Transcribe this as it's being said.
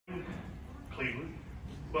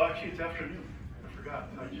Well, actually, it's afternoon. I forgot.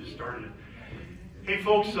 I just started. Hey,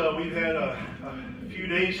 folks, we've had a few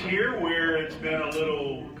days here where it's been a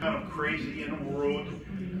little kind of crazy in the world.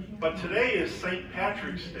 But today is St.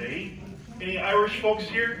 Patrick's Day. Any Irish folks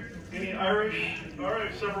here? Any Irish? All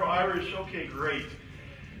right, several Irish. Okay, great.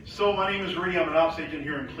 So my name is Rudy. I'm an ops agent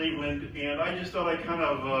here in Cleveland, and I just thought I'd kind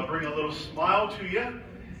of bring a little smile to you.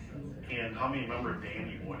 And how many remember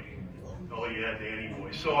Danny Boy? Oh yeah, Danny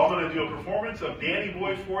Boy. So I'm going to do a performance of Danny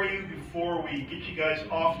Boy for you before we get you guys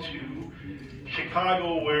off to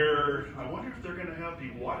Chicago, where I wonder if they're going to have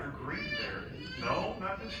the water green there. No,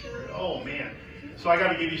 not this year? Oh man. So I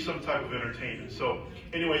got to give you some type of entertainment. So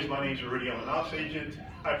anyways, my name's Rudy. I'm an ops agent.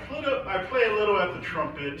 I play a little at the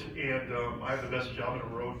trumpet, and I have the best job in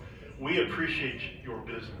the road. We appreciate your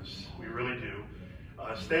business. We really do.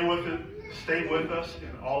 Stay with us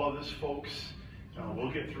and all of this, folks.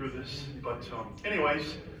 We'll get through this. But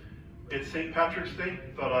anyways, it's St. Patrick's Day.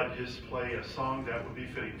 Thought I'd just play a song that would be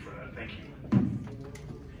fitting for that. Thank you.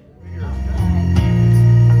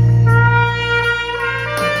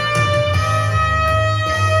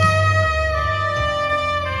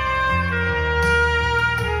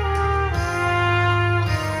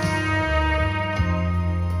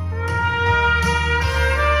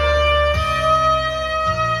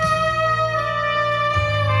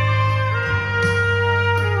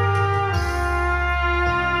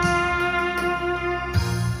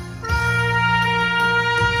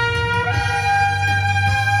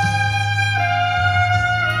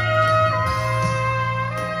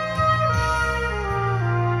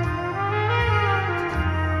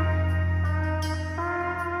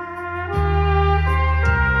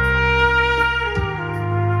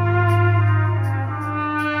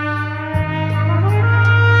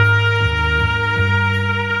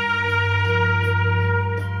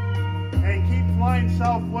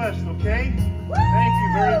 Southwest, okay? Thank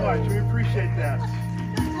you very much. We appreciate that.